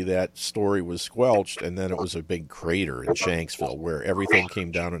quickly that story was squelched, and then it was a big crater in Shanksville where everything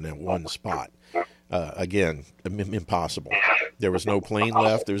came down in that one spot. Again, impossible. There was no plane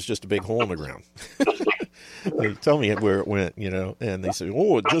left. There was just a big hole in the ground. They tell me where it went, and they say,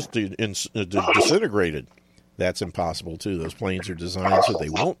 "Oh, it just disintegrated." That's impossible, too. Those planes are designed so they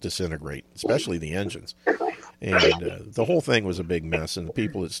won't disintegrate, especially the engines. And the whole thing was a big mess, and the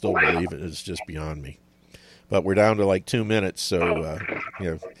people that still believe it is just beyond me. But we're down to like 2 minutes, so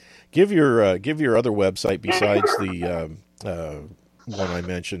give your other website besides the one I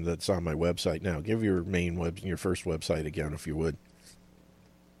mentioned that's on my website now. Give your your first website again, if you would.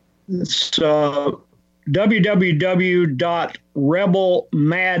 It's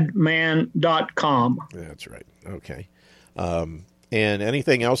www.rebelmadman.com. That's right. Okay. And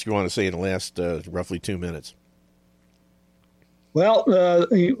anything else you want to say in the last roughly 2 minutes? Well,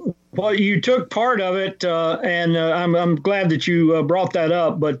 you took part of it, and I'm glad that you brought that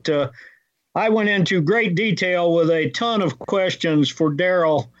up. But I went into great detail with a ton of questions for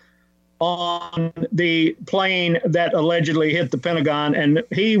Daryl on the plane that allegedly hit the Pentagon, and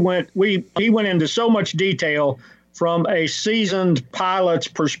he went into so much detail from a seasoned pilot's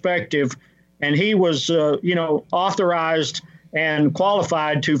perspective, and he was authorized and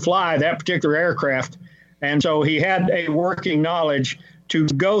qualified to fly that particular aircraft. And so he had a working knowledge. To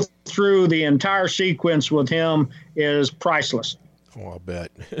go through the entire sequence with him is priceless. Oh, I'll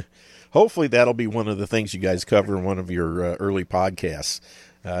bet. Hopefully that'll be one of the things you guys cover in one of your early podcasts.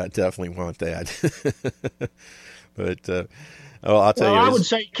 Definitely want that. But I'll tell you. I would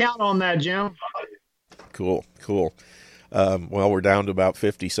say count on that, Jim. Cool. Well, we're down to about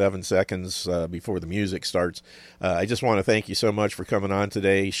 57 seconds before the music starts. I just want to thank you so much for coming on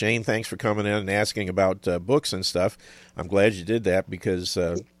today. Shane, thanks for coming in and asking about books and stuff. I'm glad you did that because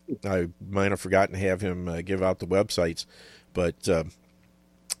I might have forgotten to have him give out the websites. But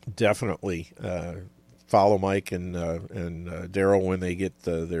definitely follow Mike and Daryl when they get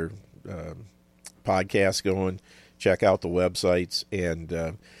their podcast going. Check out the websites,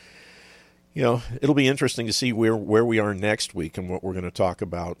 and it'll be interesting to see where we are next week and what we're going to talk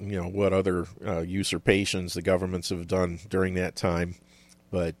about, what other usurpations the governments have done during that time.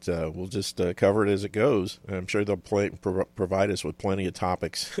 But we'll just cover it as it goes. I'm sure they'll provide us with plenty of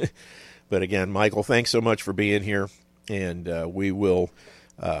topics. But again, Michael, thanks so much for being here. And we will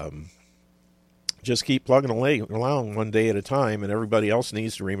just keep plugging along one day at a time. And everybody else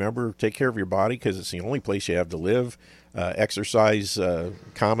needs to remember, take care of your body because it's the only place you have to live. Exercise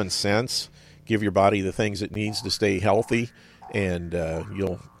common sense. Give your body the things it needs to stay healthy, and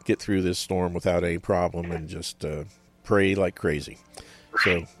you'll get through this storm without any problem, and just pray like crazy.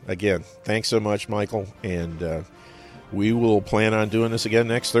 So, again, thanks so much, Michael, and we will plan on doing this again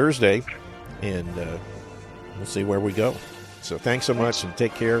next Thursday, and we'll see where we go. So thanks so much, and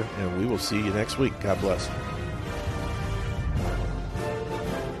take care, and we will see you next week. God bless.